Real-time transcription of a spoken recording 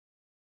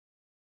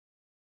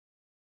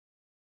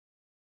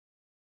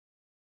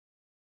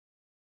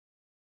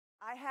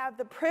I have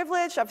the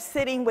privilege of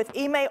sitting with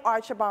Ime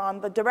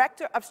Archibong, the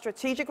Director of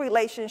Strategic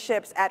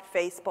Relationships at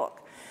Facebook,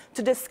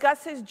 to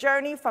discuss his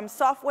journey from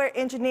software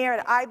engineer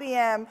at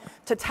IBM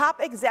to top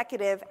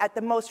executive at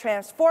the most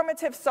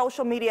transformative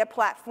social media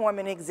platform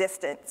in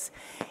existence.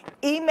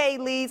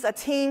 Ime leads a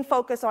team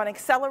focused on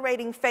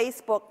accelerating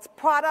Facebook's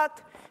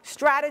product,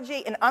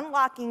 strategy, and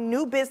unlocking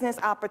new business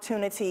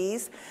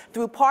opportunities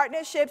through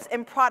partnerships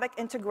and product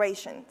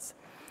integrations.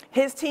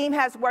 His team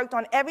has worked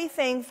on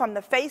everything from the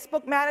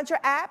Facebook Manager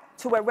app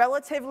to a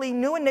relatively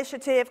new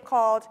initiative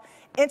called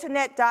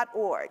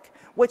Internet.org,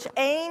 which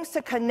aims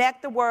to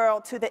connect the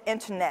world to the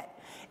internet.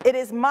 It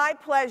is my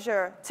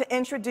pleasure to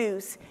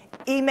introduce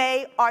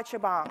Ime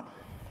Archibong.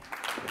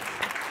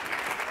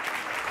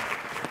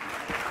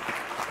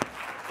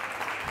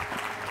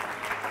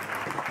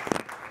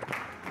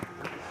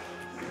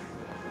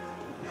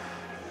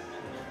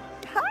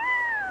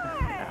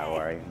 Hi. How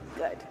are you?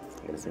 Good.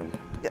 Good to see you.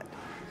 Good.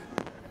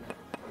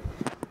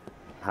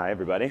 Hi,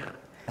 everybody.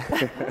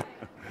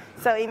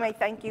 So, Ime,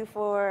 thank you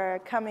for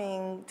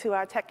coming to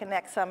our Tech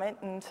Connect Summit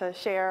and to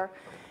share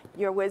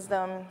your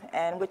wisdom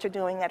and what you're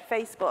doing at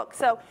Facebook.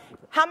 So,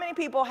 how many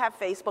people have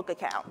Facebook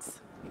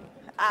accounts?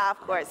 Of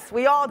course,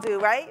 we all do,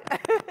 right?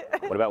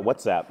 What about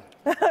WhatsApp?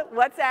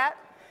 WhatsApp?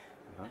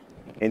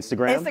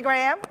 Instagram?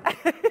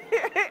 Instagram?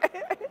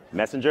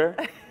 Messenger?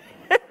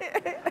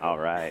 All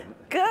right.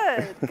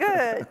 Good,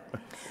 good.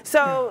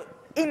 So,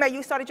 Ime,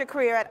 you started your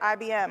career at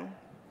IBM.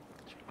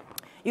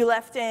 You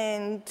left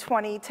in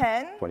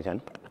 2010.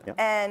 2010, yeah.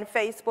 And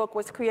Facebook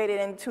was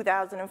created in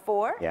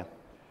 2004. Yeah.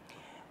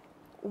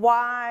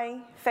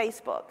 Why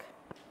Facebook?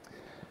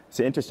 It's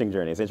an interesting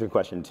journey. It's an interesting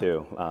question,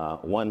 too.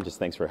 One, just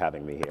thanks for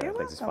having me here. You're I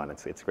think it's welcome.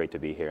 fun. It's great to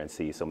be here and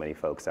see so many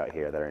folks out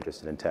here that are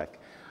interested in tech.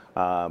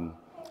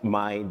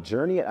 My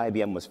journey at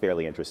IBM was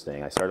fairly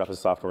interesting. I started off as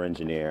a software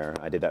engineer.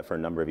 I did that for a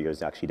number of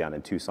years, actually down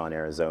in Tucson,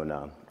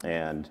 Arizona.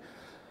 And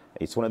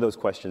it's one of those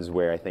questions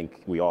where I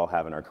think we all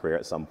have in our career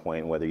at some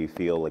point, whether you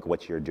feel like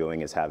what you're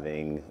doing is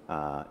having,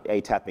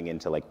 tapping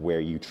into like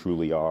where you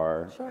truly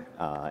are Sure.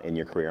 In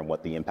your career and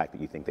what the impact that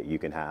you think that you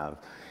can have.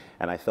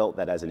 And I felt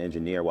that as an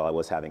engineer, while I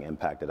was having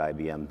impact at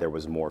IBM, there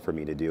was more for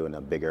me to do and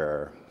a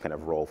bigger kind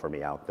of role for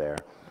me out there.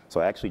 So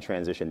I actually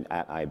transitioned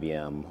at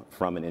IBM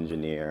from an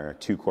engineer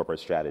to corporate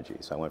strategy.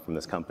 So I went from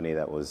this company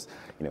that was,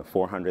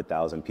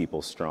 400,000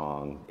 people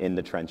strong in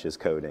the trenches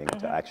coding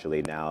to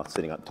actually now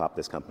sitting up top of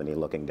this company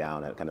looking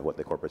down at kind of what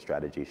the corporate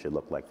strategy should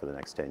look like for the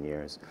next 10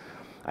 years.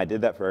 I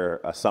did that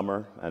for a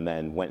summer and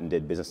then went and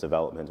did business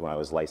development when I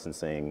was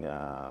licensing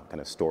kind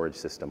of storage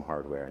system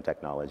hardware and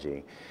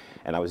technology.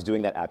 And I was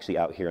doing that actually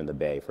out here in the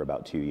Bay for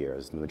about 2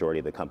 years. The majority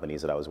of the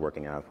companies that I was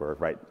working at were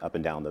right up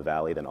and down the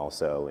valley, then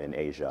also in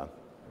Asia.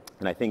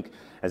 And I think,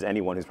 as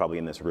anyone who's probably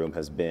in this room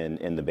has been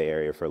in the Bay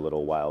Area for a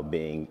little while,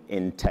 being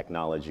in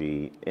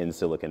technology in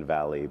Silicon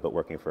Valley, but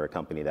working for a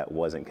company that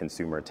wasn't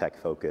consumer tech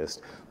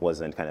focused,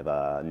 wasn't kind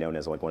of known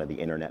as like one of the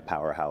internet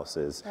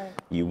powerhouses, right.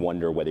 You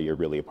wonder whether you're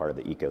really a part of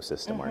the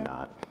ecosystem or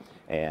not.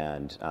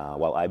 And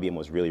while IBM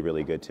was really,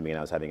 really good to me and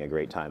I was having a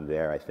great time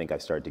there, I think I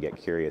started to get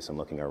curious and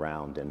looking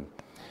around and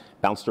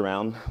bounced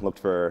around, looked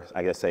for,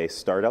 I guess,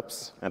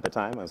 startups at the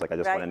time. I was like, I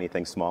just want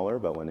anything smaller,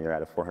 but when you're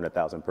at a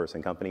 400,000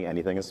 person company,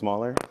 anything is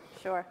smaller.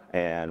 Sure.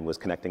 And was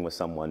connecting with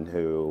someone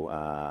who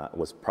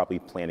was probably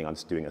planning on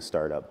doing a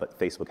startup, but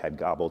Facebook had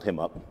gobbled him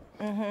up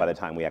by the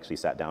time we actually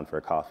sat down for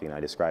a coffee, and I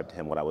described to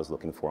him what I was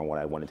looking for and what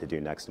I wanted to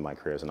do next in my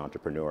career as an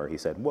entrepreneur. He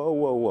said, whoa,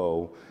 whoa,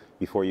 whoa.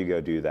 Before you go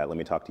do that, let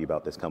me talk to you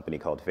about this company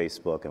called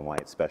Facebook and why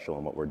it's special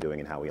and what we're doing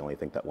and how we only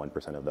think that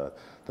 1%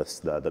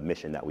 of the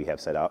mission that we have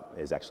set up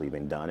is actually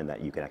being done and that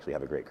you can actually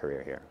have a great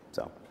career here.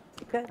 So.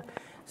 Good.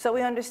 So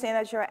we understand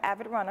that you're an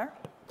avid runner,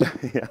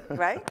 yeah.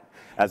 Right?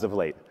 As of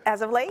late.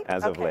 As of late?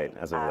 As of late,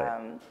 as of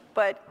late.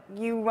 But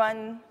you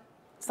run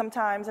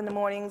sometimes in the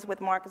mornings with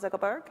Mark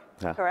Zuckerberg,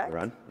 correct?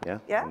 Run, yeah.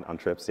 Yeah? On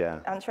trips, yeah.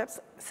 On trips.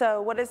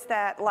 So what is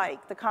that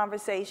like, the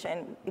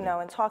conversation,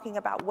 and talking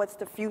about what's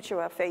the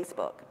future of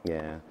Facebook?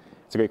 Yeah.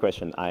 It's a great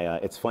question.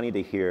 It's funny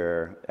to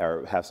hear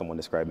or have someone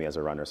describe me as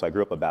a runner. So I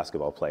grew up a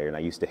basketball player, and I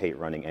used to hate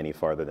running any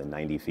farther than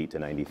 90 feet to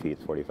 90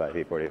 feet, 45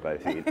 feet,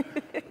 45 feet.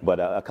 But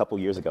a couple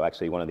years ago,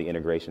 actually, one of the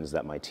integrations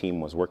that my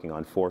team was working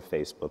on for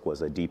Facebook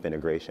was a deep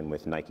integration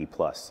with Nike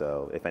Plus.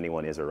 So if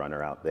anyone is a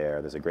runner out there,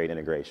 there's a great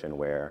integration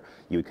where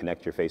you would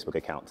connect your Facebook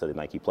account to the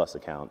Nike Plus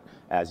account.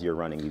 As you're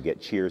running, you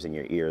get cheers in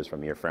your ears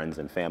from your friends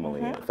and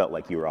family. And it felt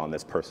like you were on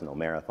this personal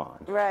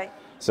marathon. Right.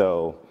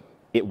 So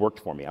it worked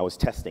for me. I was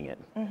testing it,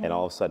 and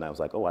all of a sudden I was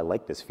like, oh, I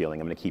like this feeling.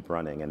 I'm going to keep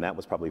running, and that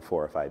was probably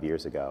 4 or 5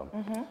 years ago.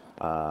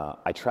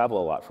 I travel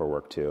a lot for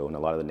work too, and a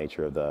lot of the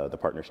nature of the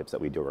partnerships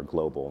that we do are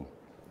global.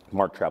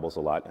 Mark travels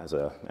a lot as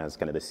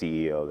kind of the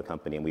CEO of the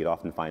company, and we'd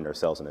often find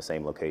ourselves in the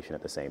same location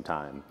at the same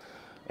time.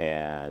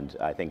 And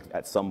I think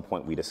at some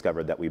point we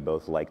discovered that we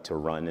both like to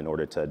run in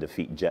order to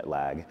defeat jet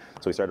lag,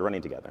 so we started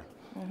running together.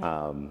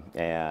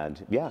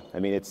 And yeah, I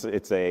mean,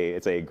 it's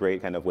a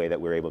great kind of way that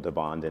we're able to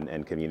bond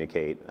and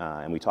communicate.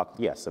 And we talk,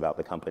 yes, about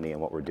the company and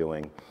what we're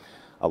doing.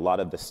 a lot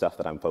of the stuff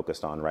that I'm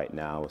focused on right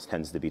now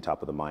tends to be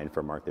top of the mind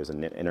for Mark. There's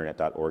an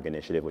Internet.org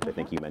initiative, which I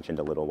think you mentioned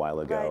a little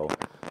while ago.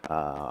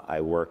 Right.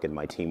 I work and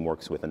my team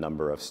works with a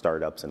number of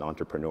startups and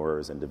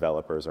entrepreneurs and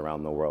developers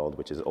around the world,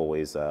 which is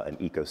always an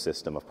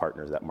ecosystem of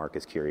partners that Mark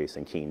is curious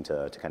and keen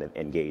to kind of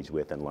engage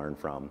with and learn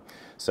from.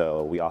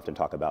 So we often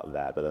talk about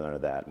that, but other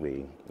than that,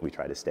 we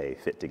try to stay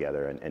fit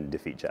together and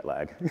defeat jet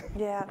lag.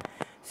 Yeah.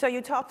 So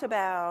you talked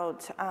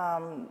about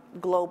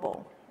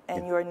global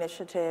and your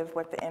initiative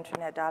with the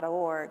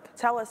Internet.org.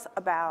 Tell us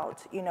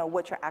about, you know,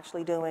 what you're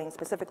actually doing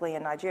specifically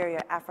in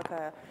Nigeria,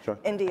 Africa, Sure.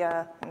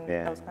 India,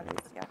 and those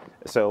countries. Yeah.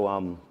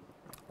 So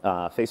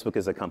Facebook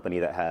is a company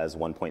that has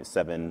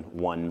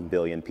 1.71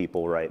 billion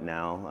people right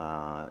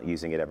now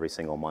using it every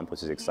single month,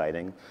 which is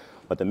exciting.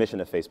 But the mission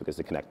of Facebook is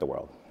to connect the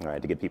world,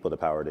 right? To give people the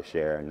power to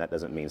share, and that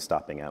doesn't mean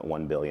stopping at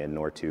 1 billion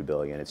nor 2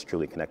 billion. It's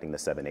truly connecting the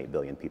 7-8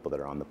 billion people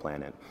that are on the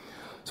planet.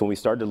 So when we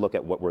started to look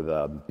at what were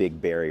the big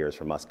barriers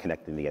from us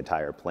connecting the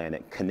entire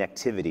planet,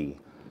 connectivity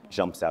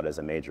jumps out as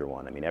a major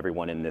one. I mean,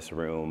 everyone in this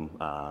room,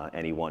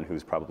 anyone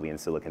who's probably in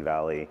Silicon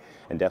Valley,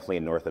 and definitely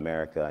in North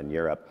America and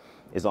Europe,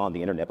 is on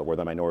the internet, but we're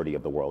the minority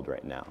of the world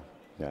right now.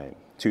 Right?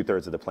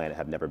 2/3 of the planet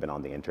have never been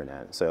on the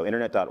internet. So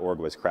Internet.org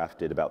was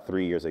crafted about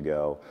 3 years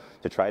ago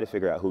to try to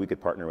figure out who we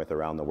could partner with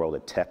around the world to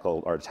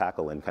tackle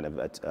and kind of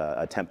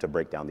attempt to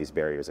break down these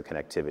barriers of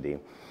connectivity.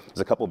 There's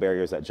a couple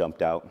barriers that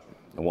jumped out.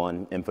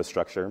 One,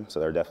 infrastructure. So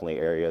there are definitely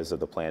areas of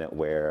the planet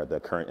where the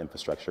current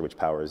infrastructure, which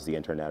powers the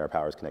internet or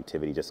powers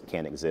connectivity, just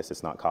can't exist.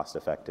 It's not cost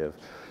effective.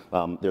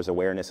 There's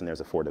awareness and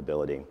there's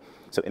affordability.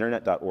 So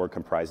Internet.org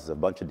comprises a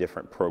bunch of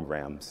different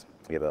programs.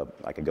 We have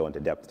I could go into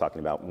depth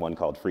talking about one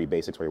called Free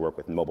Basics, where we work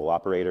with mobile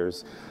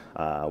operators.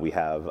 We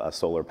have a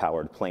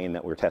solar-powered plane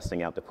that we're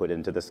testing out to put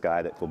into the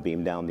sky that will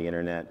beam down the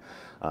internet.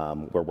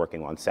 We're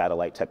working on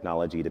satellite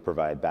technology to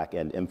provide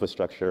back-end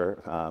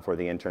infrastructure for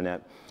the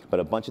internet. But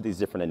a bunch of these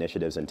different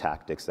initiatives and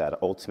tactics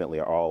that ultimately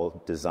are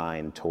all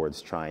designed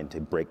towards trying to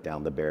break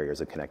down the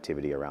barriers of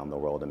connectivity around the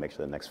world and make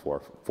sure the next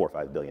 4 or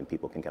 5 billion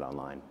people can get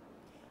online.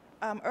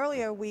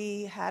 Earlier,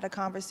 we had a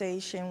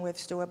conversation with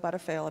Stuart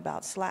Butterfield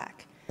about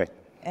Slack. Okay.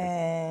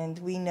 And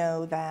we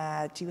know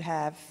that you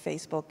have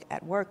Facebook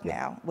at Work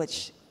now,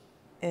 which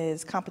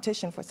is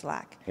competition for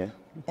Slack. Yeah.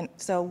 And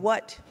so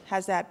what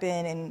has that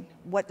been, and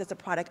what does the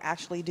product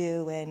actually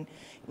do, and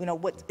you know,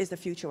 what is the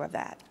future of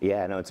that?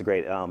 Yeah, no, it's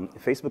great.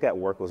 Facebook at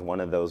Work was one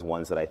of those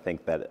ones that I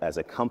think that as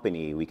a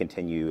company we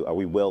continue, or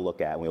we will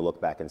look at, and we'll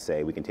look back and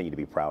say we continue to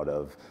be proud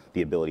of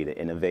the ability to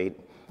innovate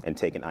and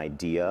take an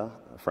idea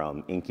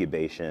from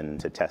incubation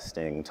to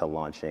testing to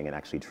launching and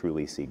actually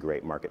truly see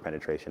great market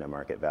penetration and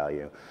market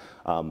value.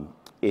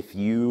 If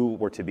you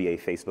were to be a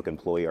Facebook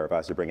employee, or if I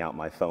was to bring out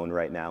my phone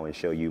right now and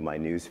show you my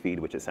news feed,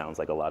 which it sounds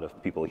like a lot of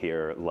people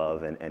here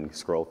love and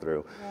scroll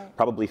through, right,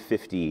 probably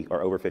 50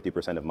 or over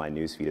 50% of my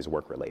news feed is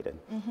work related.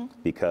 Mm-hmm.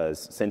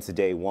 Because since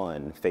day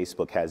one,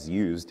 Facebook has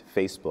used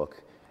Facebook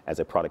as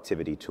a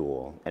productivity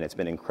tool, and it's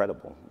been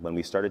incredible. When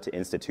we started to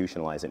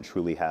institutionalize and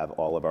truly have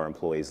all of our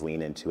employees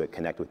lean into it,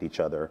 connect with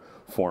each other,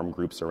 form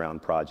groups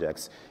around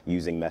projects,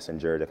 using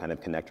Messenger to kind of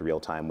connect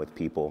real time with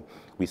people,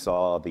 we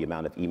saw the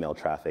amount of email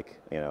traffic,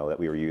 that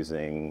we were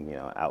using,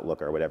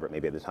 Outlook or whatever it may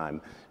be at the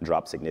time,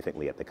 drop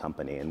significantly at the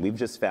company. And we've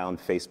just found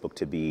Facebook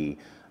to be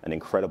an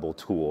incredible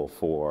tool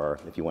for,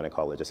 if you want to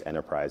call it, just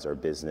enterprise or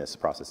business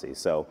processes.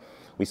 So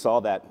we saw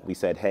that, we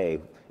said, hey,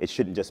 it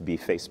shouldn't just be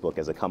Facebook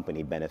as a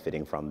company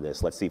benefiting from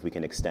this. Let's see if we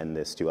can extend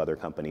this to other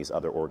companies,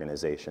 other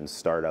organizations,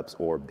 startups,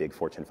 or big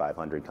Fortune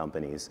 500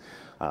 companies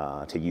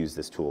to use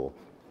this tool.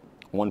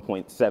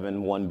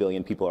 1.71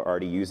 billion people are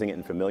already using it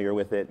and familiar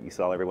with it. You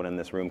saw everyone in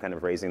this room kind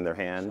of raising their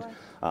hand.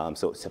 Sure.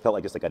 So it felt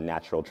like just like a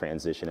natural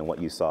transition, and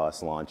what you saw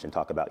us launch and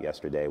talk about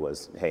yesterday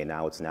was, hey,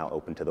 now it's now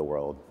open to the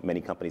world.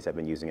 Many companies have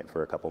been using it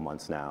for a couple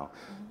months now.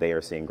 Mm-hmm. They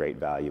are seeing great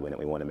value in it.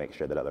 We want to make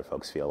sure that other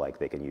folks feel like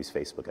they can use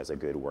Facebook as a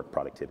good work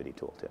productivity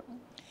tool too.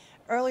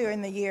 Earlier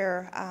in the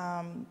year,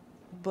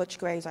 Butch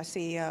Graves, our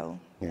CEO,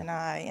 and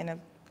I, and a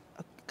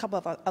couple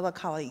of other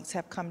colleagues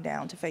have come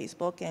down to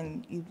Facebook,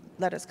 and you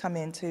let us come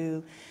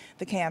into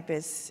the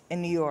campus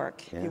in New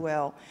York, if you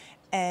will.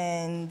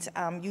 And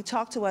you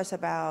talked to us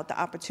about the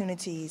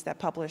opportunities that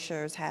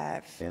publishers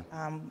have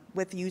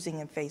with using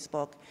in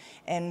Facebook.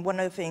 And one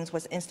of the things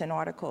was instant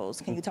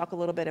articles. Can you talk a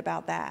little bit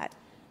about that?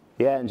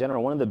 Yeah, in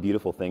general, one of the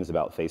beautiful things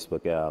about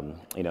Facebook,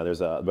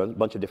 there's a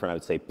bunch of different, I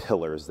would say,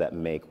 pillars that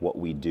make what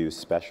we do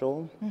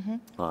special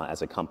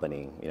as a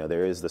company.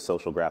 There is the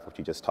social graph, which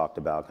you just talked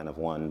about, kind of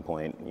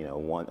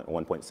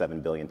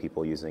 1.7 billion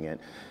people using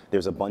it.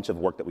 There's a bunch of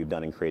work that we've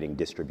done in creating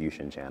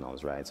distribution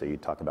channels, right? So you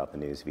talk about the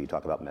news feed, you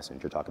talk about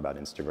Messenger, talk about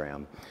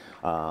Instagram.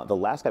 The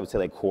last, I would say,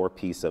 like core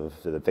piece of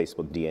the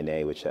Facebook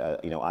DNA, which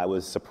I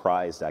was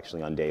surprised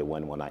actually on day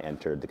one when I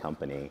entered the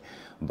company,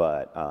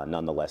 but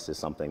nonetheless is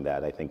something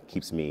that I think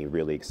keeps me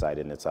really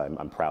excited, and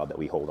I'm proud that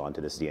we hold on to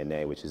this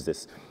DNA, which is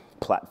this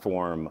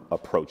platform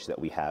approach that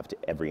we have to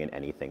every and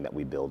anything that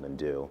we build and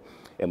do.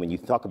 And when you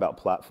talk about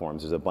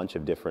platforms, there's a bunch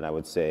of different, I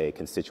would say,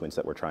 constituents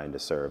that we're trying to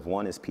serve.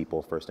 One is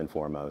people, first and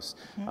foremost.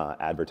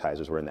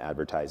 Advertisers, we're in the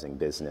advertising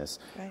business.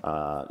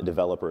 Right.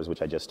 Developers,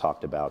 which I just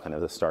talked about, kind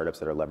of the startups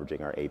that are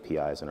leveraging our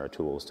APIs and our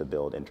tools to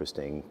build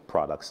interesting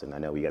products. And I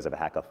know you guys have a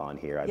hackathon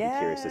here. I'd be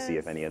curious to see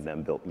if any of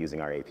them built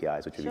using our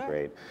APIs, which would be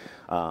great.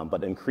 But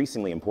an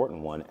increasingly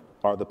important one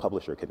are the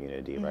publisher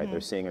community, right?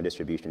 They're seeing our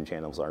distribution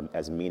channels are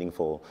as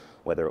meaningful,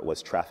 whether it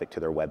was traffic to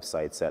their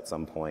websites at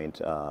some point.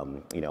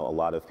 You know, a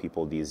lot of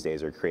people these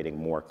days are creating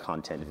more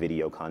content,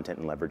 video content,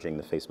 and leveraging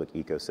the Facebook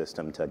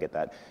ecosystem to get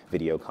that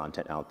video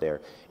content out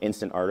there.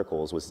 Instant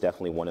articles was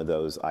definitely one of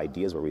those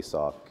ideas where we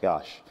saw,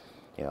 gosh,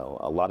 you know,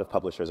 a lot of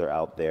publishers are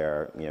out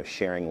there, you know,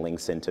 sharing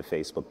links into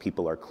Facebook.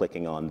 People are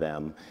clicking on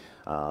them.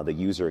 The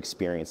user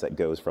experience that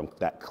goes from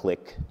that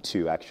click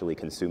to actually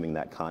consuming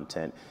that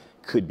content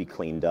could be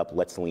cleaned up.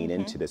 Let's lean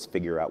into this,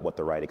 figure out what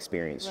the right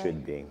experience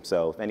should be.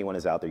 So if anyone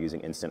is out there using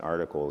instant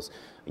articles,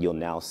 you'll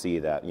now see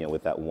that, you know,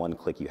 with that one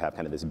click, you have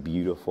kind of this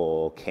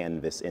beautiful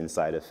canvas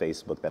inside of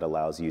Facebook that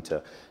allows you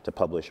to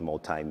publish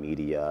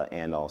multimedia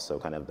and also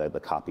kind of the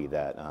copy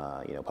that,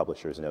 you know,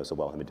 publishers know so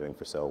well and have been doing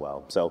for so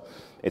well. So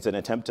it's an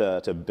attempt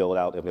to build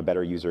out a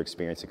better user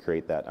experience to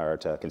create that, or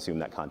to consume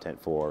that content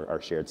for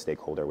our shared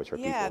stakeholder, which are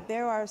people. Yeah,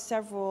 there are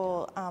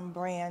several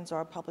brands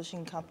or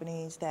publishing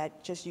companies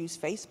that just use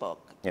Facebook.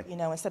 You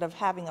know, instead of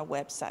having a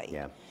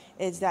website.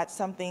 Is that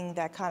something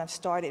that kind of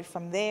started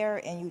from there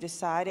and you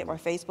decided, or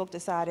Facebook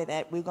decided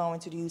that we're going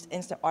to use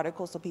instant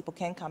articles so people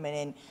can come in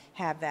and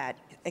have that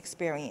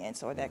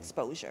experience or that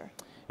exposure?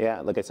 Yeah,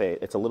 like I say,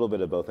 it's a little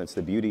bit of both. It's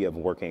the beauty of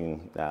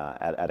working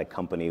at a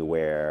company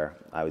where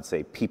I would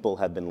say people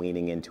have been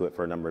leaning into it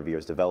for a number of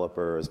years,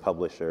 developers,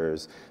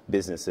 publishers,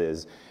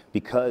 businesses,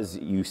 because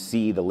you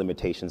see the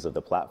limitations of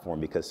the platform,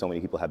 because so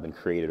many people have been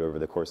creative over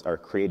the course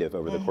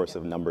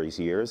of a number of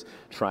years,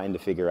 trying to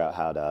figure out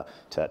how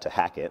to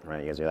hack it,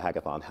 right? You guys are the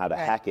hackathon, how to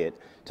hack it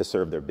to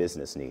serve their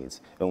business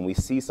needs. And when we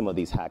see some of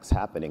these hacks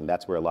happening,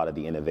 that's where a lot of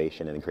the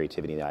innovation and the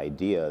creativity and the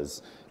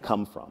ideas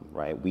come from,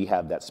 right? We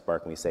have that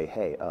spark and we say,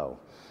 hey,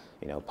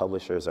 you know,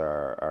 publishers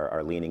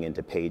are leaning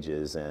into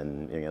pages,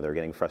 and you know they're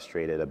getting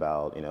frustrated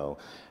about, you know,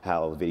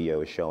 how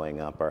video is showing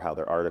up or how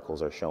their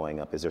articles are showing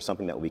up. Is there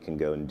something that we can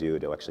go and do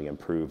to actually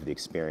improve the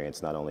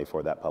experience, not only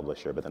for that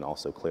publisher, but then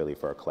also clearly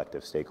for our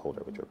collective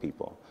stakeholder, which are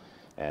people?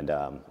 And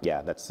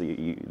yeah, that's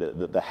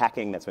the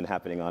hacking that's been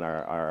happening on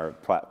our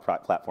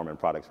platform and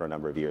products for a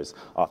number of years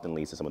often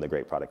leads to some of the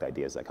great product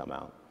ideas that come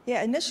out.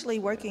 Yeah, initially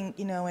working,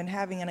 you know, and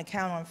having an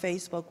account on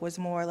Facebook was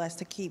more or less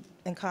to keep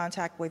in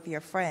contact with your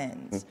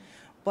friends.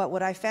 But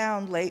what I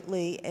found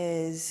lately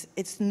is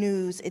it's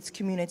news, it's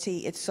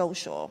community, it's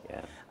social.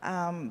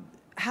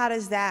 How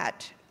does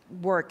that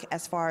work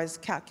as far as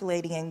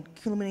calculating and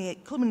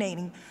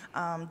culminating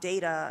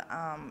data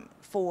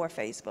for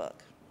Facebook?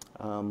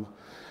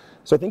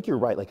 So I think you're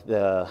right. Like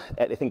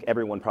I think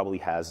everyone probably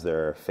has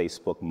their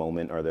Facebook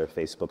moment or their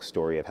Facebook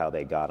story of how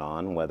they got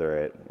on. Whether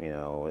it, you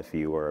know, if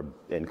you were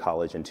in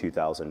college in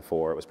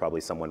 2004, it was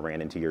probably someone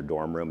ran into your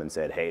dorm room and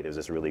said, "Hey, there's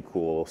this really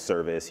cool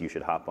service you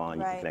should hop on.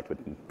 You can connect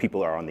with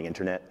people who are on the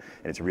internet,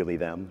 and it's really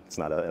them. It's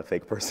not a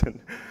fake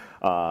person."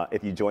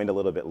 If you joined a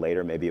little bit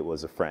later, maybe it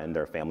was a friend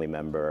or a family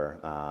member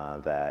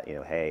that, you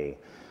know, "Hey,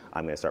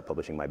 I'm going to start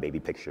publishing my baby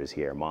pictures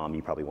here. Mom,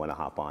 you probably want to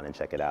hop on and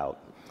check it out."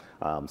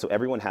 So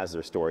everyone has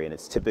their story, and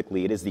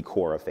it is the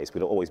core of Facebook.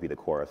 It'll always be the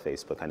core of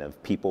Facebook, kind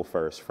of people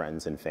first,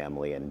 friends and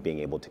family, and being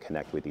able to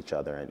connect with each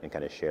other and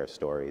kind of share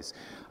stories.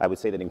 I would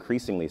say that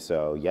increasingly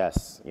so,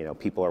 yes, you know,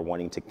 people are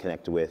wanting to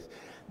connect with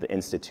the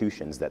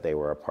institutions that they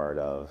were a part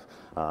of,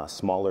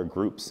 smaller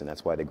groups, and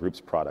that's why the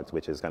groups product,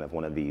 which is kind of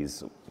one of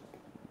these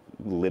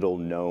little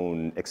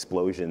known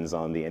explosions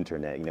on the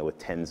internet, you know, with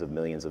tens of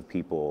millions of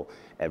people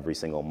every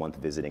single month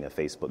visiting a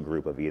Facebook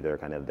group of either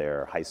kind of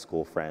their high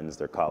school friends,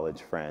 their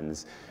college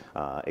friends.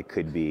 It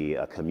could be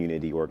a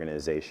community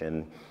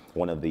organization.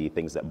 One of the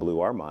things that blew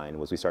our mind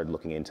was we started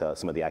looking into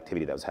some of the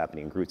activity that was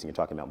happening in groups, and you're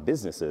talking about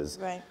businesses.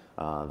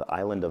 The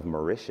island of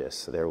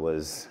Mauritius, there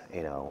was,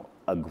 you know,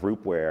 a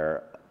group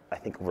where I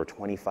think over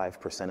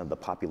 25% of the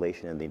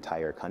population in the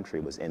entire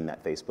country was in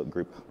that Facebook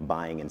group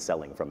buying and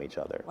selling from each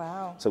other.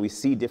 Wow. So we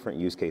see different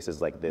use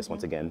cases like this.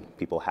 Once again,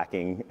 people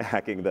hacking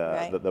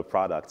the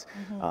product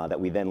that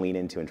we then lean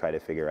into and try to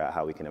figure out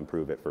how we can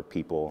improve it for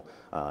people.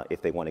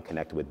 If they want to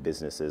connect with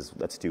businesses,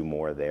 let's do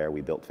more there.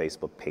 We built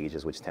Facebook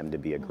pages, which tend to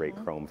be a great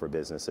Chrome for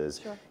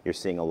businesses. You're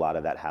seeing a lot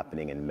of that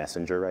happening in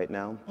Messenger right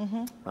now.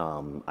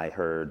 I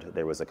heard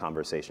there was a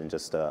conversation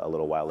just a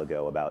little while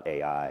ago about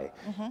AI,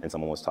 and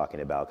someone was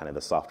talking about kind of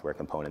the software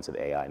components of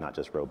AI, not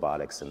just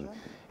robotics. And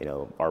you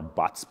know, our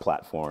bots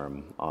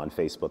platform on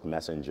Facebook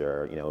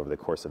Messenger, you know, over the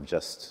course of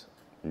just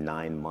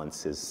 9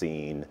 months has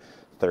seen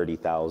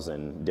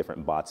 30,000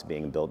 different bots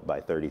being built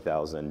by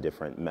 30,000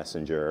 different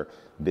messenger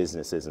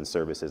businesses and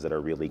services that are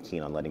really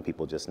keen on letting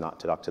people just not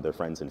talk to their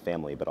friends and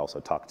family, but also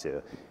talk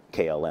to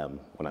KLM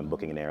when I'm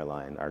booking an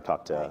airline, or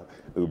talk to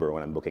Uber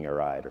when I'm booking a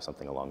ride, or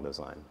something along those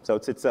lines. So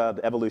the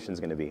evolution is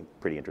going to be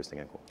pretty interesting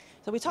and cool.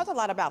 So we talked a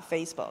lot about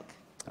Facebook.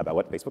 About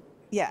what, Facebook?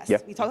 Yes, Yeah.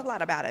 we talked a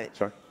lot about it.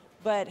 Sure.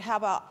 But how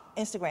about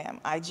Instagram,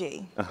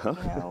 IG?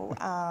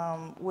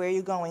 Where are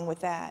you going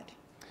with that?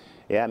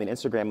 Yeah, I mean,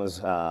 Instagram was,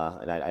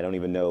 and I don't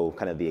even know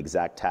kind of the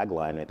exact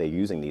tagline that they're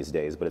using these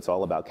days, but it's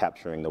all about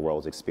capturing the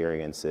world's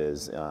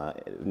experiences,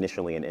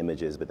 initially in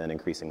images, but then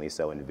increasingly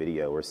so in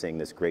video. We're seeing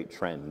this great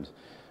trend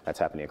that's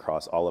happening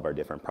across all of our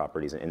different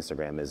properties, and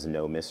Instagram is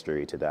no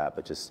mystery to that,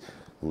 but just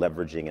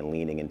leveraging and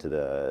leaning into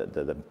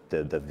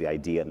the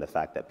idea and the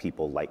fact that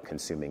people like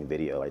consuming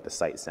video, like the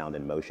sight, sound,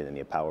 and motion, and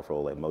the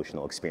powerful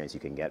emotional experience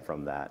you can get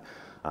from that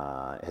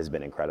has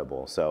been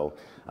incredible. So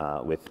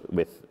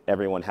with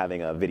everyone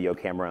having a video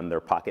camera in their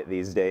pocket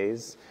these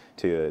days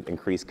to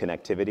increase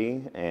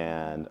connectivity,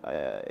 and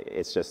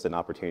it's just an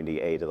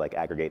opportunity, to like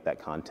aggregate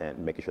that content,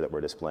 making sure that we're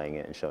displaying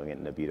it and showing it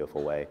in a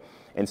beautiful way.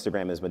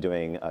 Instagram has been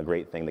doing a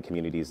great thing. The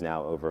community is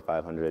now over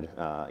 500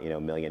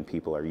 million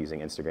people are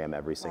using Instagram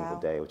every single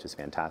day, which is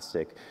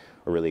fantastic.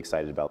 We're really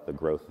excited about the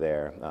growth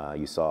there.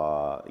 You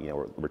saw,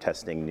 we're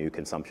testing new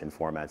consumption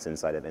formats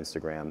inside of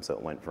Instagram, so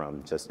it went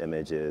from just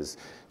images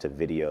to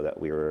video that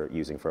we were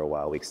using for a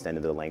while. We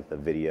extended the length of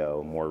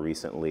video. More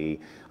recently,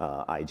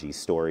 IG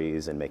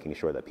stories, and making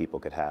sure that people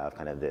could have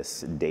kind of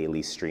this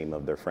daily stream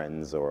of their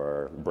friends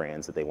or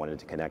brands that they wanted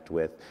to connect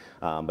with.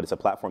 But it's a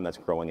platform that's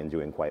growing and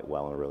doing quite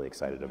well, and we're really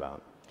excited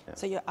about. Yeah.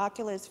 So your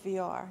Oculus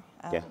VR,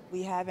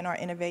 we have in our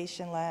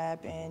innovation lab,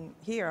 and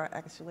here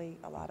actually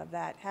a lot of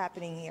that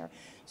happening here.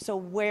 So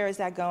where is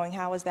that going?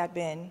 How has that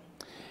been?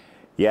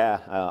 Yeah,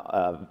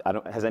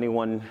 has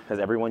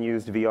everyone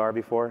used VR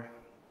before?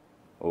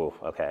 Oh,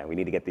 okay, we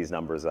need to get these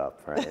numbers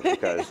up, right?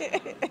 Because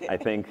I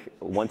think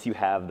once you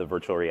have the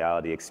virtual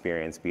reality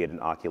experience, be it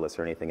an Oculus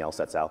or anything else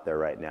that's out there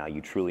right now,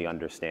 you truly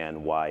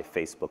understand why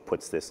Facebook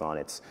puts this on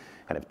its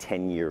kind of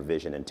 10-year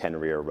vision and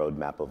 10-year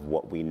roadmap of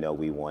what we know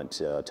we want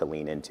to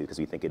lean into, because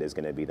we think it is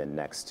going to be the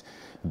next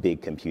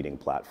big computing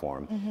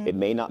platform. It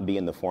may not be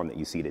in the form that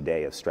you see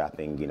today of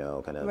strapping,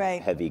 kind of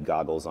heavy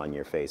goggles on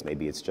your face.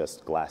 Maybe it's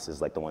just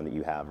glasses like the one that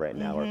you have right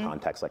now, or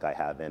contacts like I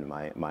have in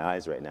my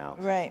eyes right now.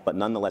 But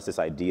nonetheless, this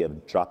idea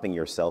of dropping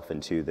yourself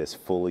into this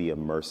fully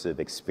immersive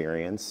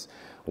experience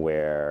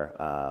where,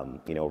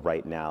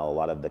 right now, a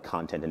lot of the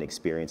content and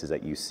experiences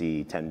that you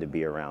see tend to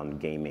be around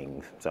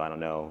gaming. So I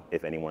don't know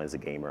if anyone is a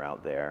gamer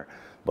out there,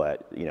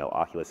 but,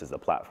 Oculus is the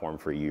platform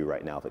for you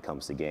right now if it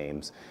comes to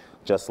games.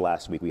 Just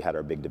last week, we had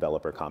our big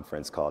developer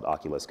conference called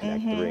Oculus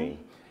Connect 3.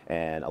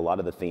 And a lot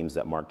of the themes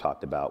that Mark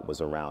talked about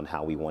was around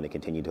how we want to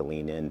continue to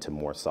lean into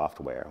more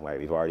software, right?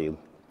 We've already,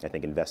 I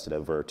think, invested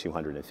over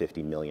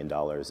 $250 million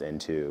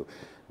into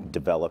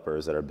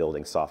developers that are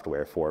building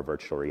software for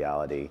virtual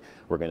reality.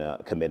 We're going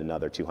to commit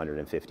another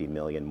 $250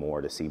 million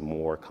more to see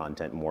more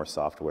content, more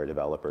software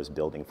developers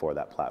building for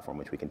that platform,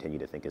 which we continue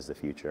to think is the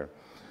future.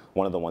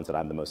 One of the ones that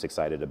I'm the most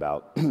excited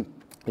about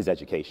is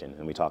education.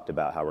 And we talked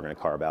about how we're going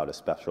to carve out a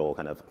special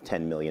kind of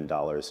 $10 million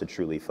to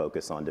truly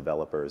focus on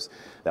developers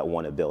that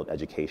want to build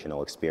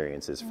educational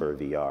experiences for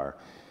VR.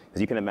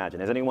 As you can imagine,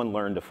 has anyone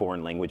learned a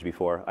foreign language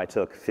before? I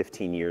took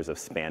 15 years of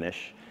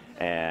Spanish,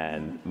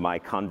 and my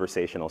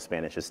conversational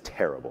Spanish is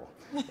terrible.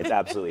 It's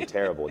absolutely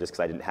terrible, just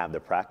because I didn't have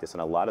the practice.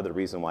 And a lot of the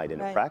reason why I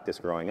didn't practice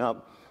growing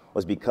up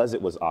was because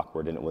it was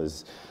awkward, and it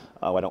was,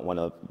 I don't want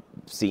to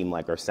seem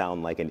like or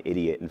sound like an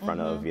idiot in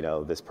front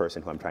of this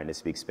person who I'm trying to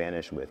speak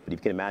Spanish with. But you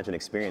can imagine an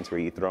experience where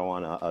you throw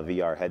on a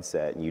VR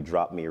headset and you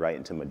drop me right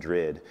into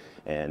Madrid,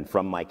 and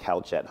from my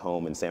couch at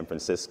home in San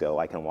Francisco,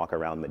 I can walk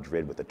around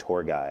Madrid with a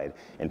tour guide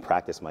and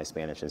practice my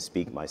Spanish and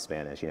speak my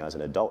Spanish. As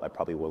an adult, I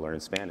probably will learn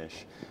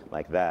Spanish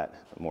like that,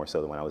 more so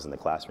than when I was in the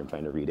classroom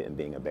trying to read it and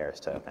being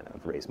embarrassed to kind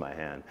of raise my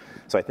hand.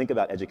 So I think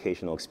about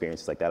educational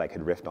experiences like that. I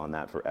could riff on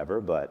that forever,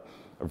 but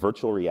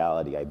virtual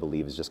reality, I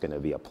believe, is just going to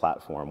be a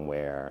platform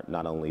where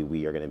not only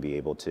we are going to be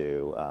able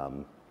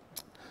to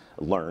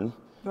learn,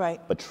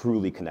 but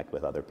truly connect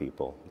with other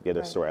people. The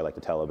other story I like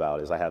to tell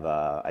about is I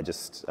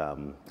was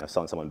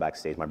telling someone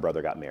backstage, my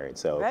brother got married,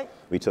 so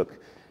we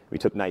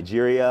took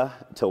Nigeria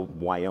to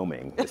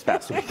Wyoming this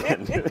past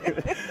weekend.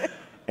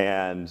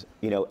 And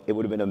it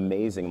would have been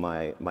amazing.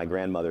 My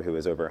grandmother, who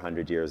is over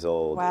 100 years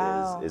old,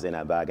 is in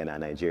Abagana,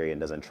 Nigeria,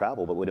 and doesn't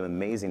travel, but it would have been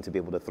amazing to be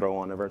able to throw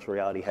on a virtual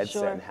reality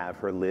headset and have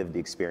her live the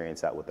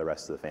experience out with the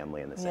rest of the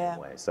family in the same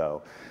way.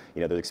 So,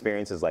 there's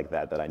experiences like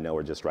that I know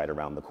are just right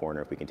around the corner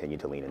if we continue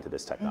to lean into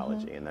this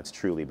technology. And that's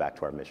truly back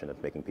to our mission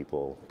of making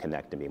people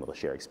connect and being able to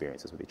share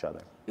experiences with each other.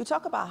 You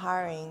talk about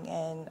hiring,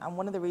 and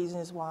one of the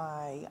reasons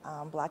why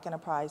Black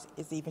Enterprise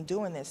is even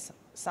doing this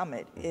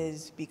summit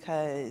is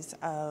because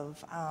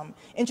of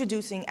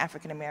introducing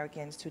African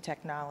Americans to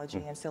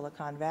technology in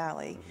Silicon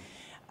Valley.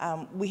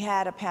 We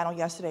had a panel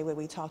yesterday where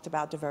we talked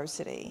about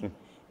diversity.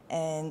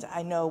 And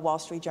I know Wall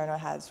Street Journal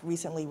has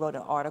recently wrote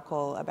an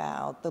article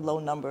about the low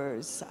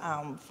numbers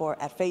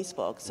at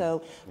Facebook.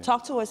 So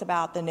talk to us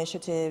about the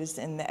initiatives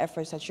and the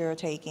efforts that you're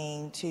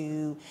taking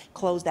to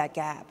close that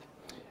gap.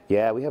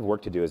 Yeah, we have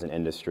work to do as an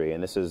industry,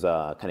 and this is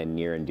kind of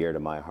near and dear to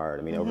my heart.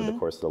 I mean, over the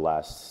course of the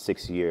last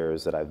 6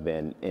 years that I've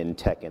been in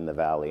tech in the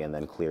Valley, and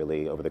then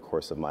clearly over the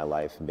course of my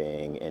life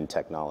being in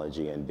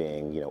technology and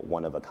being,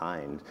 one of a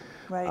kind,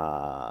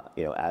 right.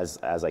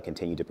 As I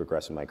continue to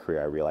progress in my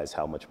career, I realize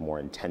how much more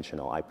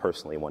intentional I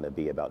personally want to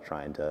be about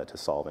trying to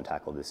solve and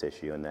tackle this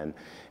issue. And then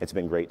it's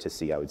been great to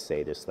see, I would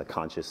say, just the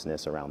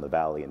consciousness around the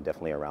Valley and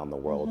definitely around the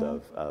world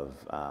of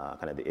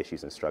kind of the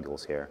issues and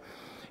struggles here.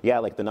 Yeah,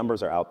 like the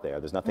numbers are out there.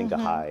 There's nothing to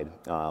hide.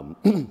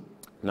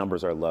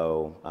 Numbers are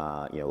low,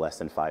 less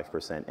than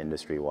 5%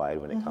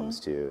 industry-wide when it comes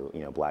to,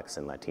 blacks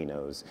and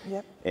Latinos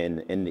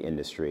in the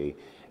industry.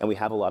 And we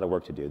have a lot of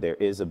work to do. There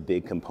is a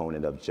big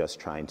component of just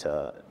trying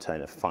to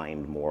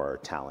find more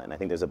talent. I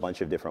think there's a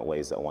bunch of different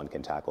ways that one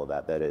can tackle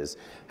that. That is,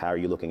 how are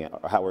you looking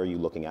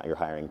at your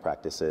hiring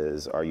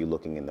practices? Are you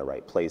looking in the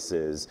right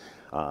places?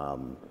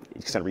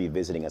 Kind of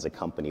revisiting as a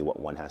company what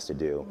one has to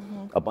do.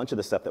 A bunch of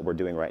the stuff that we're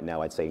doing right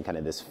now, I'd say in kind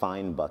of this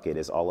fine bucket,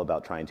 is all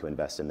about trying to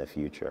invest in the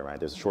future, right?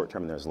 There's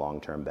short-term and there's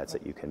long-term bets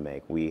that you can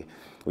make. We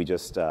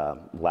just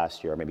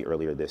last year, or maybe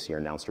earlier this year,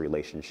 announced a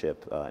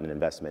relationship and an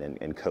investment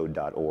in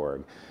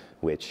code.org,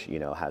 which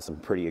has some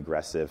pretty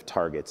aggressive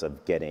targets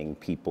of getting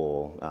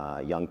people,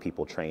 young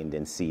people trained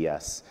in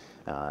CS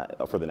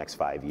for the next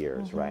 5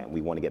 years, right? And we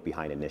want to get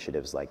behind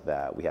initiatives like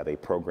that. We have a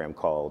program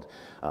called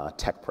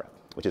Tech Prep,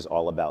 which is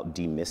all about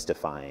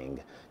demystifying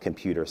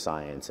computer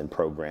science and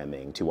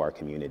programming to our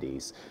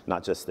communities,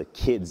 not just the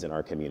kids in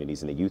our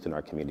communities and the youth in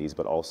our communities,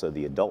 but also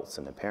the adults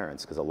and the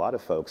parents, because a lot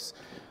of folks,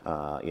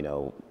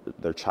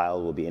 their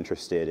child will be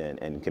interested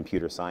in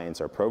computer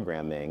science or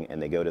programming, and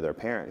they go to their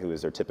parent, who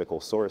is their typical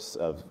source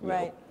of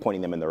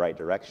pointing them in the right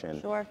direction.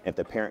 Sure. If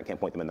the parent can't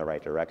point them in the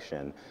right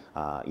direction,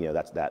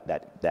 that's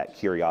that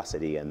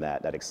curiosity and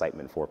that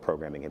excitement for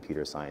programming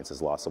computer science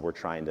is lost. So we're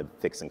trying to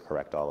fix and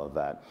correct all of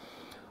that.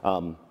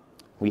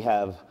 We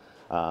have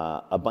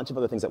a bunch of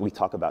other things that we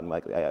talk about, and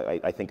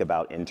I think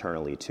about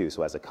internally too.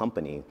 So as a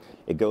company,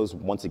 it goes,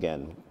 once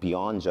again,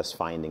 beyond just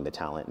finding the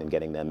talent and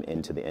getting them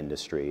into the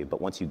industry.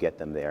 But once you get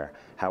them there,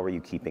 how are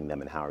you keeping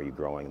them and how are you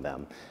growing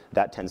them?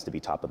 That tends to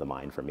be top of the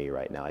mind for me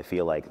right now. I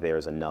feel like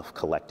there's enough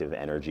collective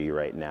energy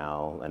right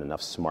now and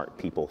enough smart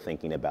people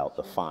thinking about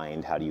the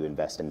find, how do you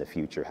invest in the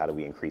future, how do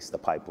we increase the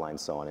pipeline,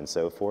 so on and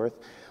so forth.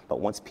 But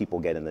once people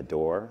get in the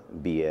door,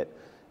 be it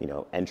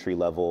entry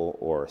level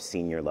or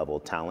senior level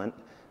talent,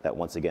 that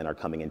once again are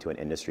coming into an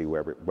industry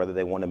where, whether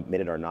they want to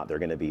admit it or not, they're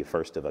going to be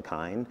first of a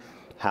kind.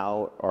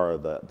 How are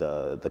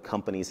the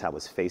companies, how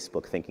is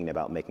Facebook thinking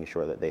about making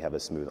sure that they have a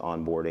smooth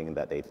onboarding,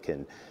 that they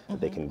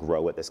can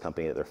grow at this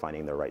company, that they're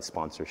finding the right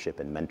sponsorship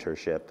and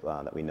mentorship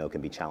that we know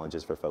can be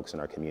challenges for folks in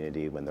our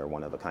community when they're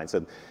one of a kind.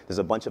 So there's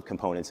a bunch of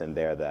components in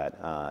there that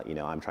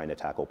I'm trying to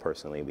tackle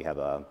personally. We have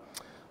a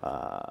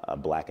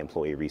Black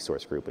employee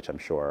resource group, which I'm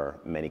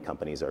sure many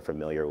companies are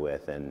familiar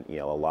with, and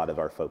a lot of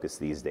our focus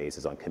these days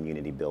is on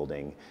community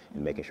building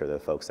and making sure that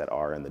the folks that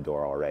are in the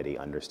door already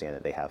understand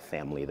that they have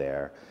family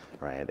there,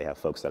 right? They have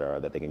folks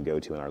that they can go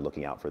to and are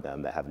looking out for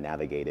them, that have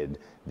navigated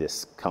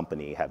this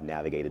company, have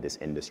navigated this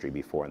industry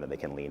before, and that they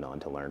can lean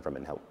on to learn from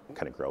and help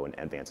kind of grow and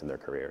advance in their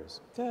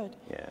careers. Good.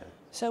 Yeah.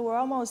 So we're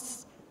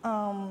almost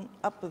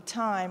up with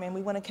time, and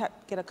we want to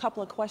get a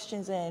couple of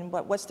questions in.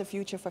 But what's the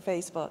future for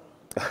Facebook?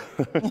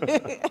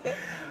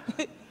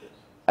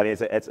 I mean,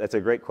 it's a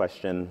great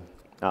question.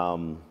 I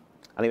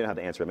don't even have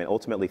to answer it. I mean,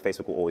 ultimately,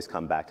 Facebook will always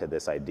come back to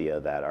this idea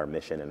that our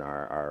mission and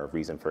our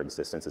reason for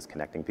existence is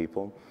connecting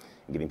people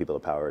and giving people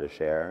the power to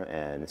share,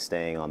 and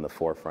staying on the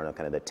forefront of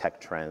kind of the tech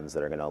trends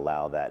that are going to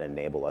allow that,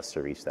 enable us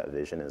to reach that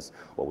vision, is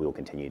what we will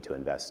continue to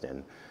invest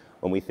in.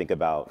 When we think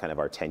about kind of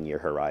our 10-year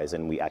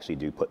horizon, we actually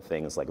do put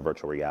things like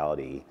virtual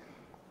reality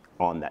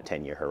on that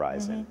 10-year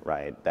horizon,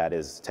 right? That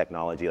is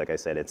technology. Like I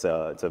said, it's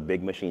a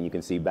big machine. You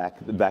can see back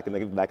in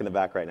the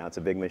back right now. It's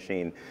a big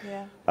machine.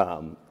 Yeah.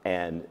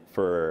 And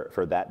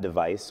for that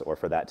device or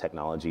for that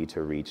technology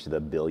to reach the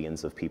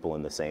billions of people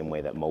in the same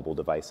way that mobile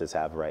devices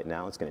have right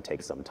now, it's going to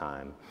take some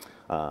time.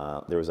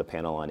 There was a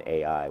panel on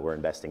AI. We're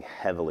investing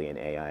heavily in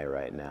AI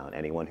right now, and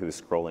anyone who's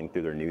scrolling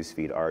through their news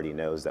feed already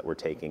knows that we're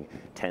taking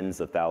tens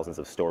of thousands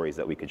of stories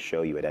that we could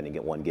show you at any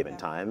one given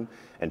time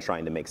and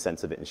trying to make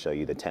sense of it and show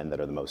you the 10 that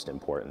are the most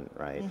important,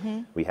 right?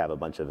 We have a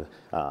bunch of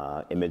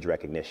image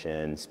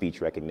recognition,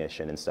 speech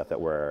recognition, and stuff that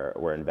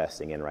we're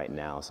investing in right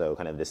now. So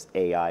kind of this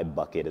AI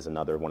bucket is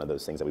another one of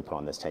those things that we put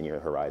on this 10-year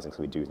horizon,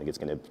 because we do think it's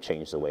going to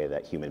change the way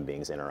that human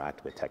beings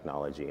interact with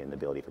technology and the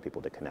ability for people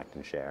to connect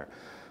and share.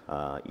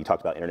 You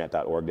talked about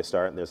internet.org to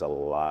start. There's a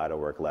lot of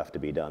work left to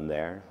be done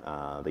there.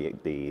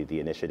 The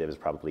initiative has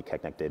probably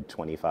connected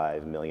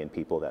 25 million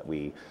people that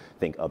we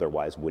think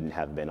otherwise wouldn't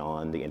have been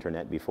on the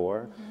internet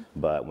before.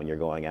 But when you're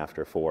going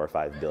after 4 or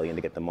 5 billion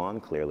to get them on,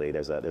 clearly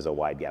there's a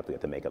wide gap we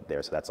have to make up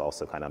there. So that's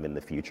also kind of in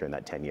the future in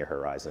that 10-year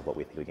horizon of what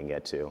we think we can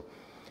get to.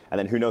 And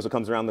then who knows what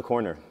comes around the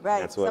corner. Right,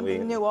 That's what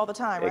something new all the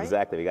time, right?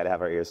 Exactly, we got to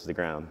have our ears to the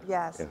ground.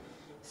 Yes. Yeah.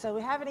 So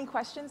we have any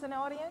questions in the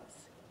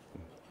audience?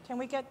 Can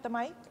we get the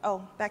mic?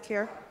 Oh, back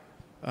here.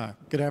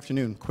 Good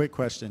afternoon. Quick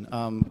question.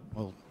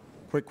 Well,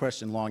 quick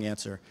question, long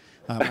answer.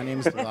 My name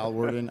is Bilal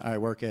Warden. I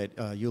work at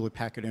Hewlett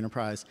Packard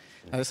Enterprise.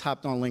 I just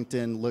hopped on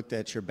LinkedIn, looked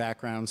at your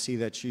background, see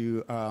that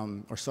you,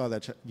 or saw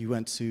that you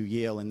went to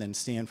Yale and then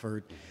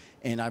Stanford.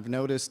 And I've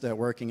noticed that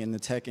working in the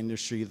tech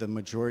industry, the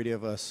majority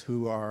of us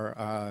who are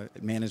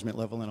at management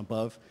level and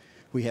above,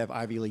 we have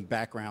Ivy League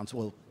backgrounds.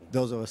 Well,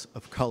 those of us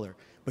of color.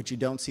 But you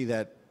don't see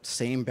that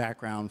same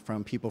background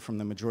from people from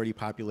the majority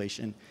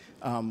population.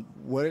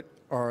 What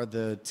are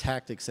the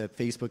tactics that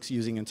Facebook's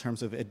using in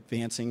terms of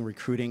advancing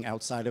recruiting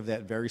outside of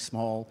that very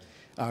small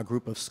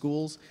group of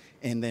schools?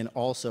 And then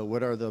also,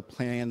 what are the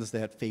plans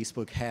that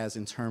Facebook has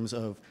in terms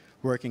of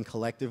working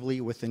collectively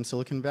within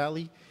Silicon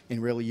Valley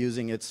and really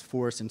using its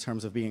force in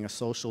terms of being a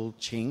social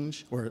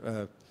change or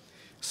a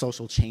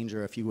social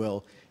changer, if you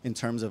will, in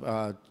terms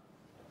of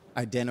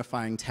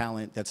identifying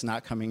talent that's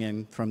not coming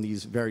in from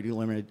these very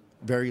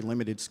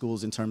limited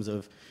schools in terms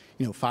of,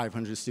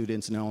 500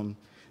 students,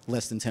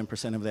 less than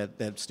 10% of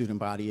that student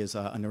body is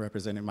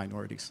underrepresented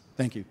minorities.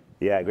 Thank you.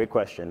 Yeah, great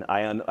question.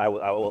 I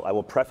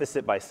will preface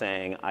it by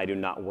saying I do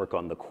not work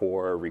on the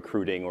core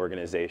recruiting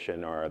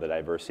organization or the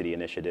diversity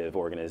initiative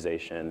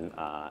organization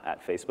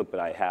at Facebook,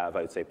 but I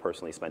would say,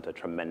 personally spent a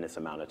tremendous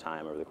amount of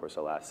time over the course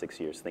of the last 6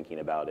 years thinking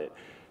about it,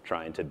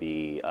 trying to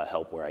be a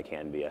help where I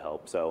can be a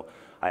help. So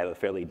I have a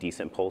fairly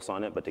decent pulse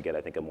on it, but to get,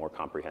 I think, a more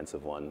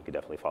comprehensive one, could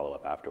definitely follow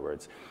up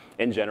afterwards.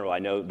 In general, I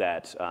know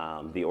that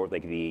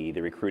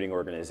the recruiting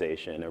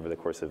organization over the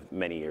course of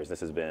many years,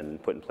 this has been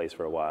put in place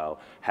for a while,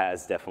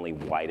 has definitely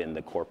widened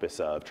the corpus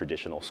of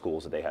traditional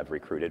schools that they have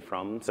recruited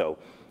from. So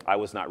I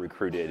was not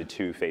recruited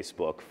to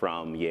Facebook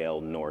from Yale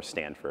nor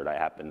Stanford.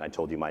 I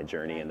told you my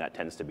journey, and that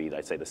tends to be,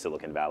 I'd say, the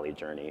Silicon Valley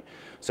journey.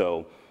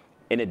 So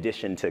in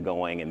addition to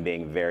going and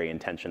being very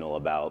intentional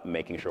about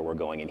making sure we're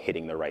going and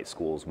hitting the right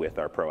schools with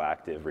our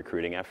proactive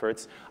recruiting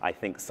efforts, I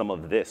think some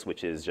of this,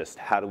 which is just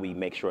how do we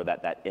make sure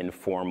that that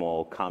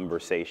informal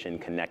conversation,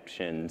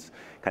 connections,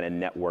 kind of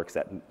networks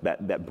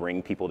that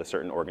bring people to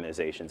certain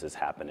organizations is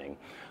happening.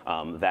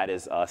 That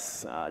is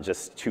us.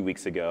 Just 2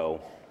 weeks ago,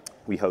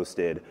 we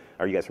hosted,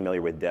 are you guys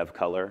familiar with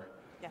DevColor?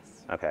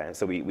 Yes. Okay,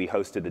 so we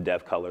hosted the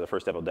DevColor, the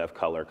first ever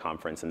DevColor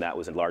conference, and that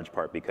was in large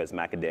part because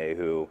Mackaday,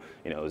 who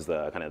is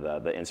the kind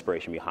of the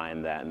inspiration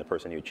behind that, and the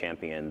person who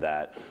championed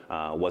that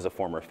was a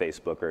former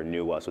Facebooker,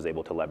 knew us, was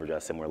able to leverage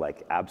us, and we're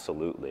like,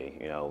 absolutely,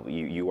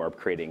 you are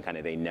creating kind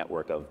of a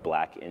network of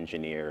Black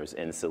engineers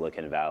in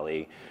Silicon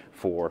Valley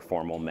for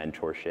formal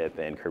mentorship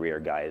and career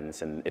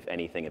guidance, and if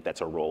anything, if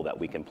that's a role that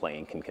we can play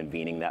in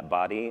convening that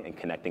body and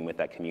connecting with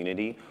that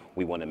community,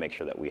 we want to make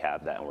sure that we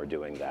have that and we're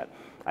doing that.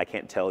 I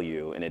can't tell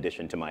you, in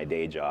addition to my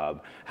day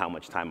job, how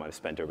much time I've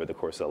spent over the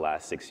course of the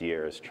last 6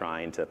 years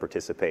trying to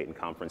participate in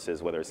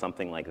conferences, whether it's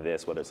something like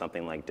this, whether it's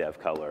something like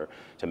DevColor,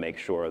 to make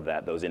sure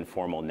that those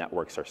informal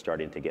networks are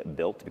starting to get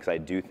built, because I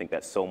do think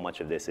that so much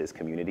of this is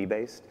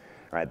community-based.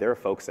 Right, there are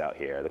folks out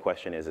here. The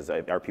question is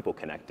are people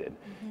connected?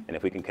 Mm-hmm. And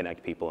if we can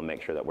connect people and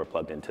make sure that we're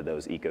plugged into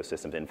those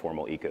ecosystems,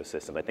 informal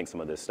ecosystems, I think some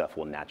of this stuff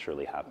will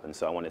naturally happen.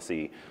 So I want to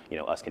see,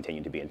 us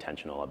continue to be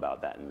intentional about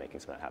that and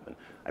making some of that happen.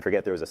 I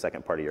forget there was a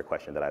second part of your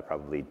question that I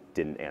probably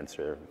didn't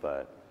answer,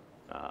 but.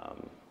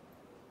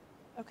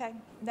 Okay,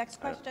 next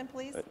question,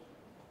 please.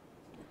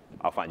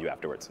 I'll find you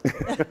afterwards.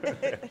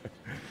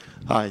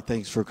 Hi,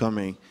 thanks for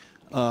coming.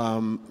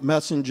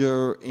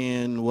 Messenger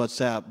and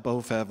WhatsApp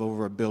both have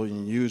over 1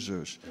 billion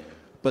users.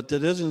 But there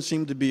doesn't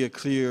seem to be a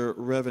clear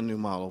revenue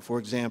model. For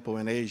example,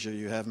 in Asia,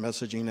 you have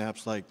messaging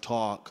apps like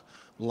Talk,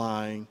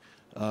 Line,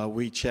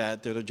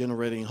 WeChat that are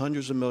generating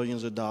hundreds of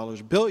millions of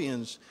dollars,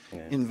 billions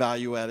in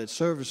value-added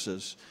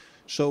services.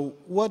 So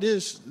what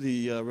is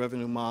the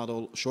revenue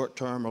model,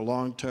 short-term or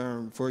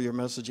long-term, for your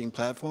messaging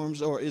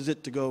platforms? Or is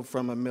it to go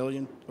from from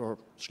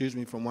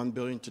 1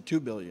 billion to 2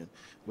 billion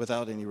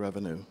without any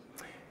revenue?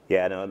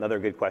 Yeah, no, another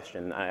good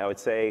question. I would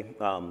say,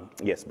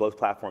 yes, both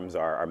platforms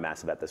are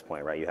massive at this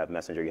point, right? You have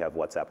Messenger, you have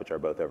WhatsApp, which are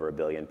both over 1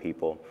 billion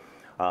people.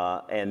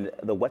 And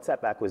the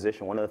WhatsApp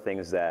acquisition, one of the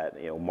things that,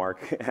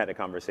 Mark had a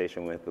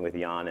conversation with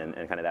Jan and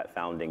kind of that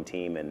founding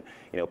team, and,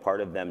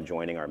 part of them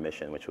joining our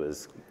mission, which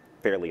was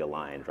fairly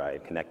aligned,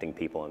 right? Connecting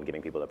people and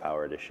giving people the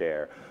power to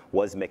share,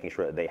 was making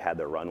sure that they had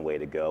the runway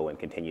to go and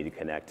continue to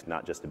connect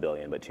not just 1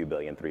 billion, but 2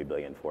 billion, 3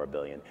 billion, 4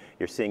 billion.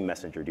 You're seeing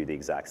Messenger do the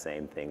exact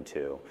same thing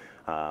too.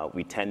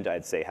 We tend to,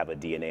 I'd say, have a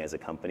DNA as a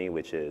company,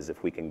 which is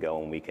if we can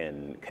go and we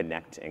can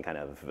connect and kind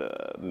of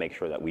make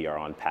sure that we are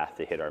on path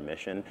to hit our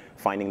mission,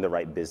 finding the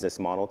right business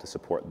model to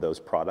support those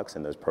products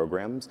and those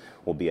programs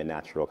will be a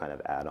natural kind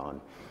of add-on.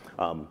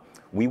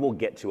 We will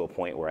get to a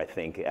point where I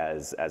think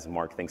as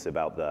Mark thinks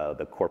about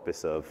the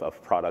corpus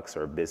of products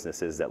or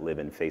businesses that live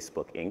in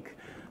Facebook Inc.,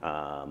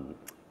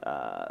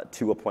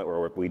 to a point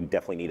where we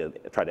definitely need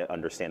to try to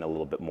understand a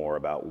little bit more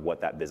about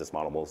what that business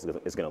model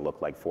is going to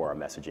look like for our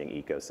messaging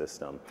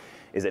ecosystem.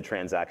 Is it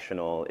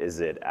transactional? Is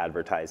it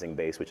advertising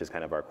based, which is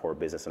kind of our core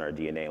business and our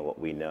DNA and what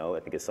we know? I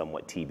think is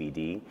somewhat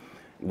TBD.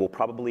 We'll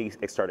probably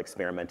start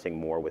experimenting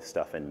more with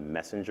stuff in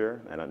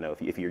Messenger. I don't know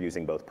if you're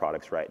using both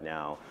products right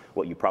now.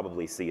 What you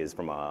probably see is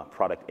from a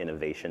product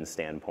innovation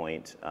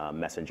standpoint,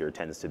 Messenger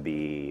tends to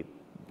be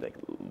like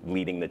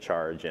leading the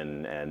charge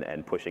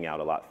and pushing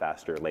out a lot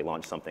faster. They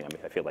launch something, I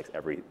mean, I feel like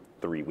every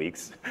 3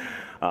 weeks,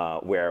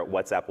 where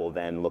WhatsApp will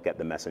then look at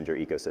the Messenger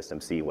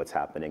ecosystem, see what's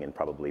happening, and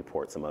probably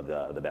port some of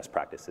the best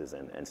practices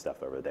and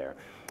stuff over there.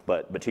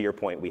 But to your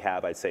point, we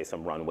have, I'd say,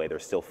 some runway. They're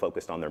still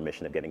focused on their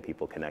mission of getting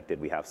people connected.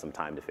 We have some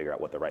time to figure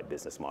out what the right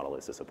business model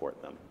is to support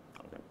them.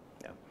 Okay.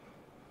 Yeah.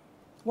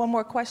 One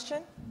more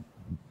question?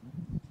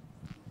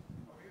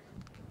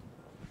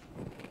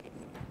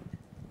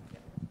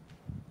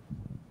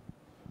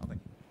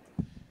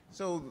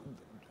 So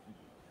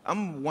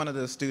I'm one of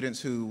the students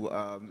who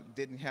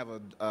didn't have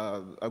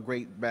a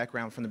great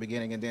background from the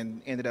beginning and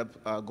then ended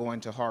up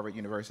going to Harvard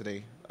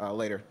University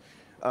later.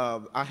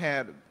 I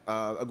had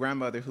a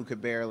grandmother who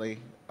could barely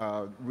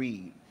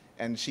read,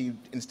 and she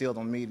instilled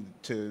on me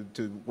to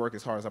work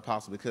as hard as I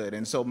possibly could.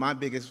 And so my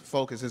biggest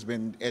focus has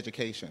been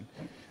education.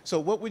 So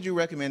what would you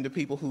recommend to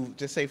people who,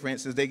 just say for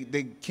instance,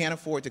 they can't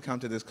afford to come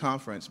to this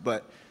conference,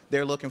 but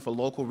they're looking for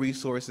local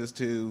resources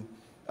to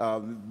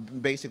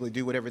basically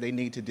do whatever they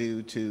need to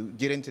do to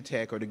get into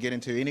tech or to get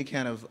into any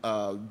kind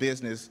of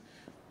business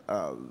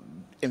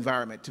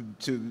environment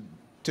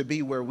to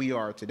be where we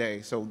are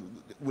today. So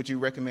would you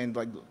recommend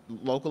like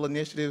local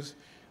initiatives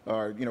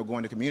or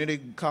going to community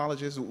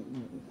colleges?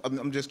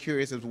 I'm just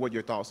curious as to what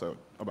your thoughts are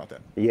about that.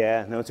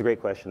 Yeah, no, it's a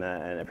great question,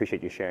 and I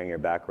appreciate you sharing your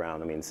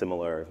background. I mean,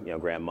 similar,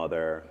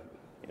 grandmother,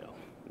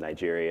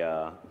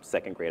 Nigeria,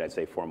 second grade, I'd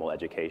say formal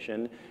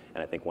education.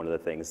 And I think one of the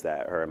things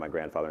that her and my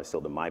grandfather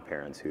instilled in my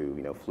parents,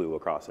 who flew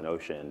across an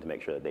ocean to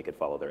make sure that they could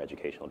follow their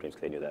educational dreams,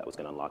 because they knew that was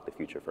going to unlock the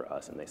future for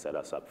us, and they set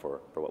us up for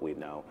what we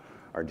now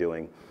are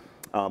doing,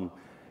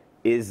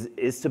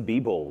 is to be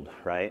bold,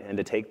 right, and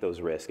to take those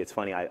risks. It's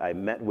funny, I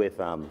met with,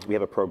 we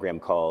have a program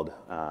called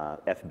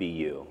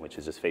FBU, which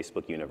is just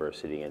Facebook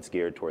University, and it's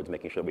geared towards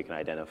making sure we can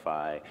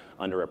identify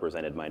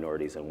underrepresented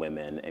minorities and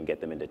women and get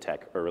them into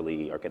tech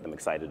early, or get them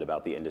excited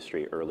about the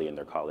industry early in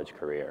their college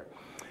career.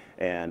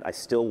 And I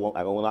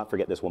will not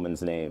forget this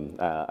woman's name.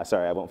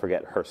 Sorry, I won't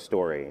forget her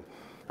story.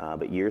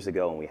 But years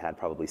ago, when we had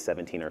probably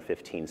 17 or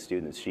 15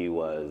 students, she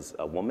was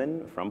a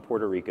woman from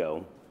Puerto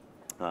Rico,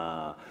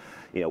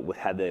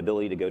 had the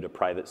ability to go to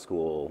private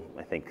school,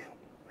 I think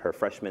her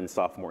freshman,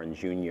 sophomore, and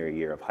junior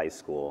year of high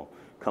school.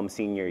 Come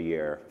senior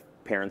year,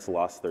 parents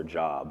lost their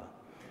job,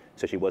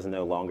 so she was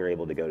no longer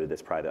able to go to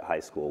this private high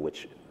school,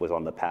 which was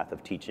on the path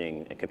of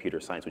teaching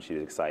computer science, which she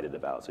was excited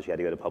about. So she had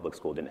to go to public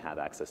school, didn't have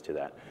access to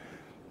that.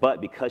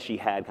 But because she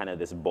had kind of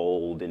this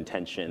bold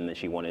intention that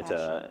she wanted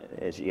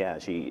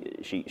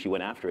she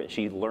went after it.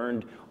 She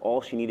learned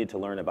all she needed to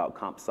learn about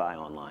comp sci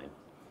online.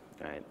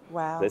 Right?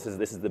 Wow. This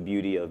is the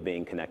beauty of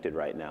being connected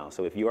right now.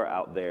 So if you are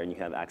out there and you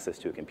have access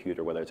to a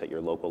computer, whether it's at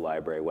your local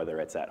library, whether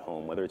it's at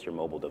home, whether it's your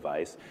mobile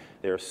device,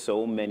 there are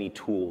so many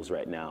tools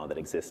right now that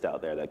exist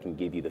out there that can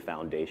give you the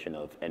foundation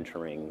of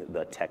entering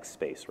the tech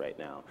space right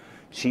now.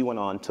 She went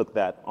on, took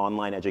that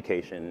online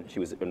education. She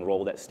was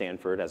enrolled at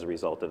Stanford as a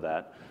result of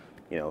that.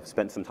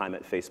 Spent some time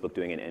at Facebook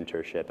doing an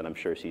internship, and I'm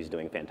sure she's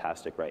doing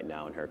fantastic right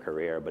now in her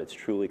career, but it's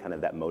truly kind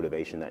of that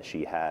motivation that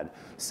she had,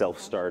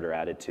 self-starter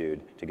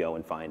attitude to go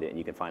and find it, and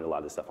you can find a lot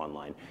of this stuff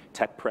online.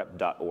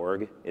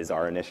 Techprep.org is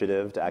our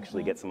initiative to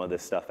actually get some of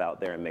this stuff out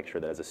there and make sure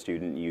that as a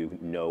student you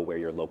know where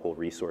your local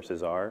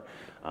resources are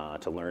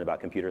to learn about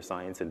computer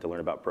science and to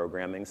learn about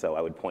programming. So I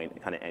would point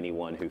kind of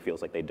anyone who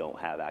feels like they don't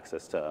have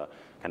access to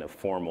kind of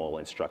formal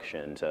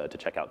instruction to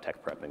check out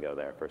Techprep and go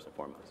there first and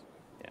foremost.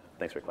 Yeah,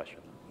 thanks for your question.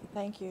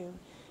 Thank you.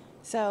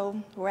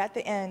 So we're at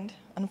the end,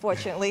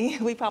 unfortunately.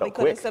 We probably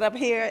could have stood up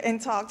here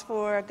and talked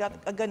for a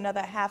good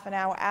another half an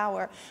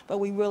hour, but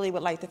we really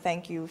would like to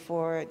thank you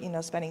for,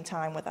 spending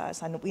time with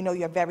us. We know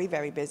you're very,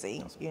 very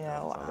busy,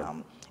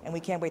 and we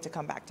can't wait to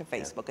come back to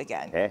Facebook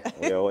again. Hey,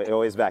 we're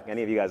always back.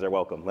 Any of you guys are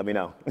welcome. Let me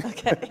know.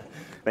 Okay.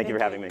 Thank you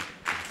for having me.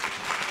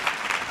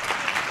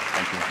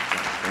 Thank you.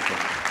 Thank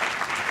you.